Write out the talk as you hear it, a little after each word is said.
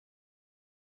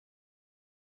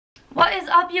What is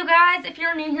up, you guys? If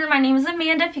you're new here, my name is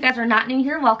Amanda. If you guys are not new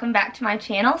here, welcome back to my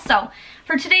channel. So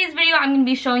for today's video, I'm going to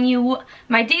be showing you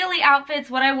my daily outfits,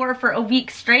 what I wore for a week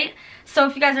straight. So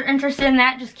if you guys are interested in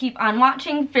that, just keep on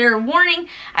watching. Fair warning,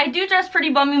 I do dress pretty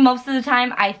bummy most of the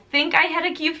time. I think I had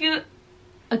a few cute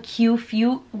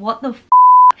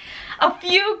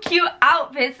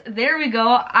outfits. There we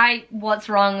go. What's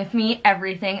wrong with me?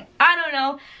 Everything. I don't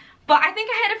know. But I think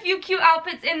I had a few cute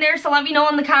outfits in there, so let me know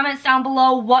in the comments down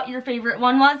below what your favorite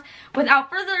one was. Without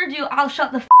further ado, I'll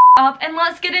shut the up and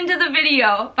let's get into the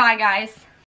video. Bye, guys.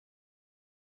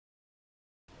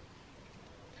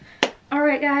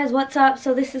 Alright guys, what's up?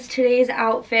 So this is today's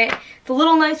outfit. It's a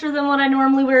little nicer than what I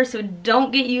normally wear, so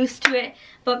don't get used to it.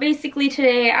 But basically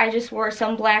today I just wore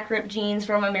some black ripped jeans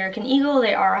from American Eagle.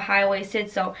 They are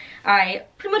high-waisted, so I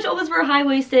pretty much always wear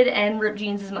high-waisted and ripped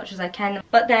jeans as much as I can.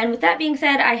 But then with that being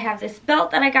said, I have this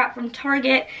belt that I got from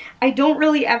Target. I don't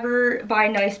really ever buy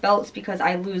nice belts because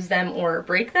I lose them or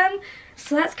break them.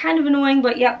 So that's kind of annoying,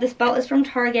 but yep, this belt is from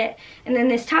Target. And then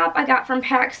this top I got from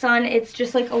PacSun. It's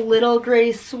just like a little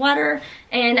gray sweater,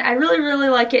 and I really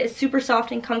like it. It's super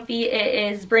soft and comfy.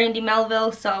 It is Brandy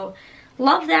Melville, so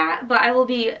love that. But I will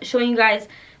be showing you guys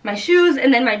my shoes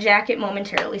and then my jacket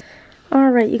momentarily.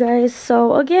 Alright, you guys,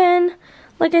 so again,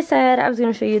 like I said, I was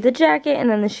going to show you the jacket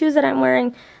and then the shoes that I'm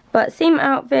wearing, but same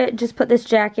outfit, just put this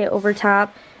jacket over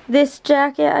top. This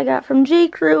jacket I got from J.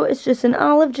 Crew. It's just an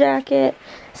olive jacket.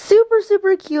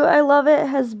 Super cute. I love it. It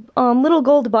has little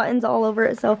gold buttons all over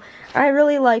it, so I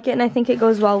really like it, and I think it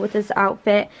goes well with this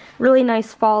outfit. Really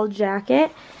nice fall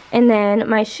jacket. And then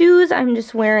my shoes, I'm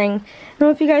just wearing, I don't know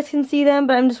if you guys can see them,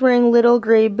 but I'm just wearing little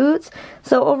gray boots.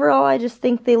 So overall, I just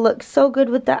think they look so good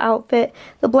with the outfit.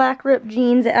 The black ripped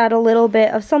jeans add a little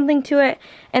bit of something to it.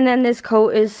 And then this coat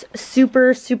is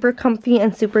super comfy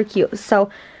and super cute. So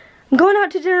I'm going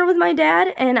out to dinner with my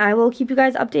dad, and I will keep you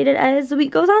guys updated as the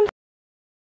week goes on.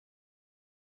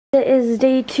 It is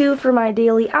day 2 for my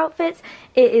daily outfits.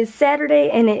 It is Saturday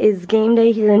and it is game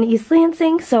day here in East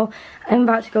Lansing, so I'm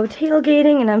about to go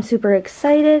tailgating and I'm super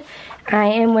excited. I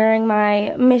am wearing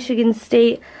my Michigan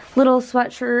State little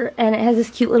sweatshirt and it has this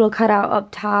cute little cutout up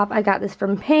top. I got this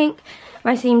from Pink.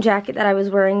 My same jacket that I was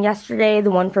wearing yesterday, the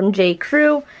one from J.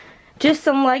 Crew. Just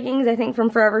some leggings, I think from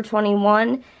Forever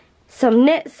 21. Some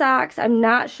knit socks, I'm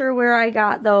not sure where I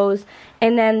got those,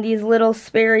 and then these little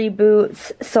Sperry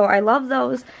boots, so I love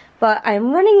those, but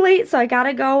I'm running late, so I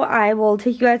gotta go. I will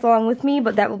take you guys along with me,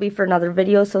 but that will be for another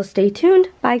video, so stay tuned.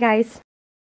 Bye, guys.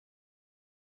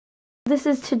 This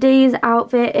is today's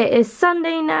outfit. It is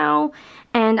Sunday now,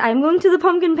 and I'm going to the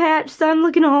pumpkin patch, so I'm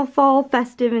looking all fall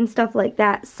festive and stuff like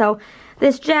that. So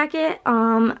this jacket,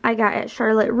 I got at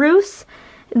Charlotte Russe.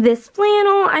 This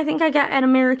flannel, I think I got at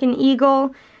American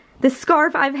Eagle. This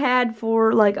scarf I've had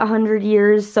for like 100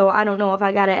 years, so I don't know if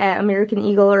I got it at American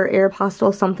Eagle or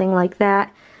Aeropostale, something like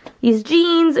that. These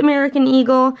jeans, American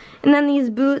Eagle, and then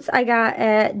these boots I got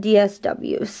at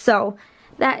DSW. So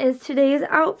that is today's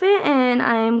outfit, and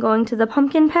I'm going to the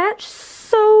pumpkin patch,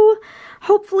 so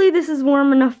hopefully this is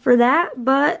warm enough for that,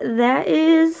 but that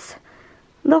is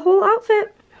the whole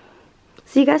outfit.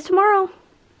 See you guys tomorrow.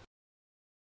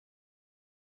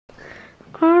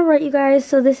 Alright, you guys,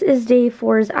 so this is day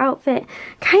 4's outfit.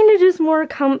 Kind of just more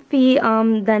comfy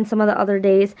than some of the other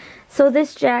days. So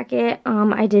this jacket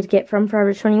I did get from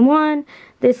Forever 21.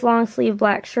 This long sleeve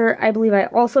black shirt I believe I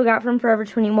also got from Forever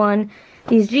 21.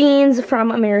 These jeans from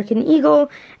American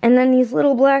Eagle. And then these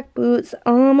little black boots.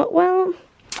 Well,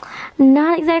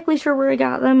 not exactly sure where I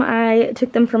got them. I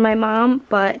took them from my mom,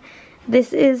 but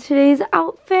this is today's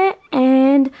outfit,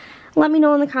 and let me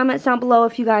know in the comments down below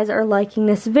if you guys are liking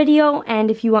this video and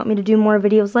if you want me to do more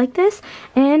videos like this.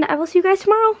 And I will see you guys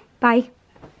tomorrow. Bye.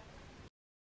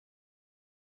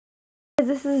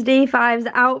 This is day 5's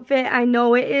outfit. I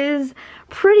know it is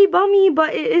pretty bummy,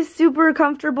 but it is super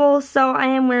comfortable. So I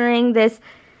am wearing this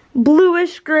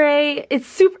bluish gray. It's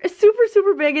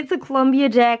super big. It's a Columbia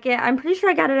jacket. I'm pretty sure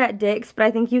I got it at Dick's, but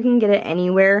I think you can get it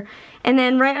anywhere. And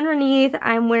then right underneath,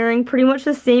 I'm wearing pretty much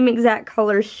the same exact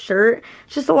color shirt.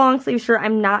 It's just a long sleeve shirt.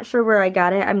 I'm not sure where I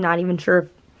got it. I'm not even sure if,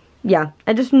 yeah,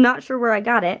 I'm just not sure where I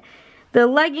got it. The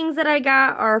leggings that I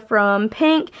got are from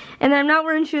Pink, and I'm not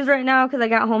wearing shoes right now because I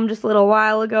got home just a little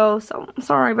while ago, so I'm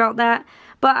sorry about that.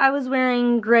 But I was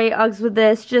wearing gray Uggs with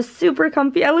this, just super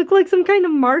comfy. I look like some kind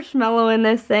of marshmallow in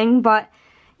this thing, but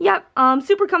yep,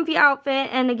 super comfy outfit.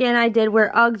 And again, I did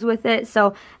wear Uggs with it,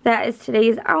 so that is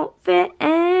today's outfit.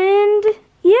 And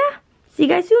yeah, see you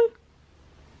guys soon.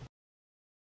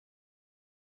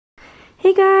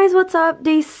 Hey guys, what's up?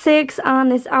 Day 6 on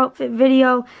this outfit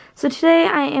video. So today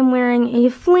I am wearing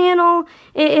a flannel.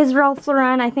 It is Ralph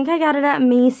Lauren. I think I got it at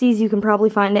Macy's. You can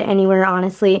probably find it anywhere,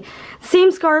 honestly.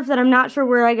 Same scarf that I'm not sure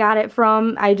where I got it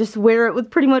from. I just wear it with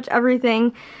pretty much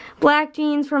everything. Black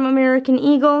jeans from American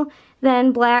Eagle,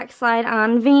 then black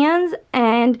slide-on Vans,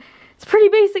 and it's a pretty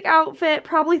basic outfit.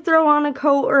 Probably throw on a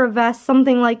coat or a vest,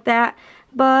 something like that.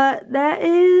 But that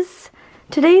is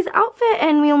today's outfit,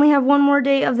 and we only have one more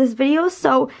day of this video,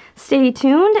 so stay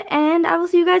tuned, and I will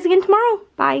see you guys again tomorrow.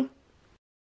 Bye.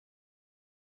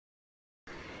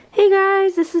 Hey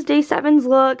guys, this is day 7's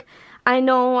look. I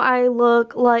know I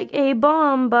look like a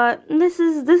bum, but this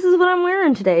is what I'm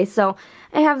wearing today. So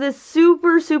I have this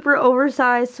super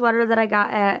oversized sweater that I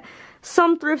got at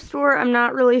some thrift store. I'm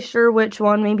not really sure which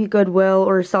one, maybe Goodwill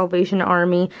or Salvation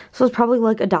Army. So it's probably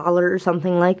like $1 or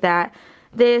something like that.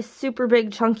 This super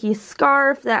big chunky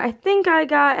scarf that I think I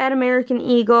got at American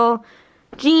Eagle.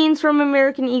 Jeans from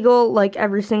American Eagle like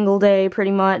every single day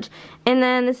pretty much. And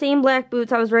then the same black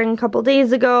boots I was wearing a couple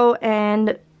days ago,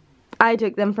 and I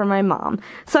took them from my mom.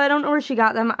 So I don't know where she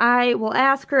got them. I will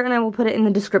ask her and I will put it in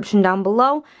the description down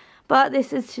below. But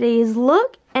this is today's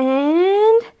look,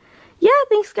 and yeah,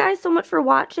 thanks guys so much for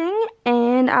watching,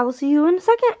 and I will see you in a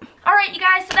second. Alright you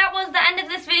guys, so that was the end of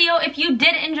this video. If you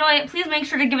did enjoy it, please make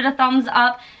sure to give it a thumbs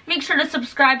up. Make sure to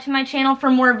subscribe to my channel for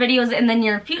more videos in the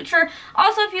near future.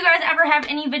 Also, if you guys ever have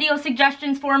any video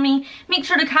suggestions for me, make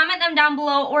sure to comment them down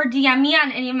below or DM me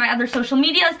on any of my other social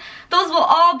medias. Those will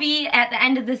all be at the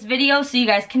end of this video, so you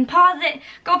guys can pause it.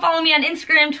 Go follow me on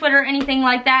Instagram, Twitter, anything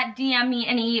like that. DM me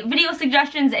any video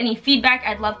suggestions, any feedback.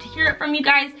 I'd love to hear it from you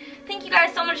guys. Thank you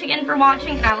guys so much again for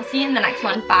watching, and I will see you in the next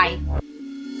one. Bye.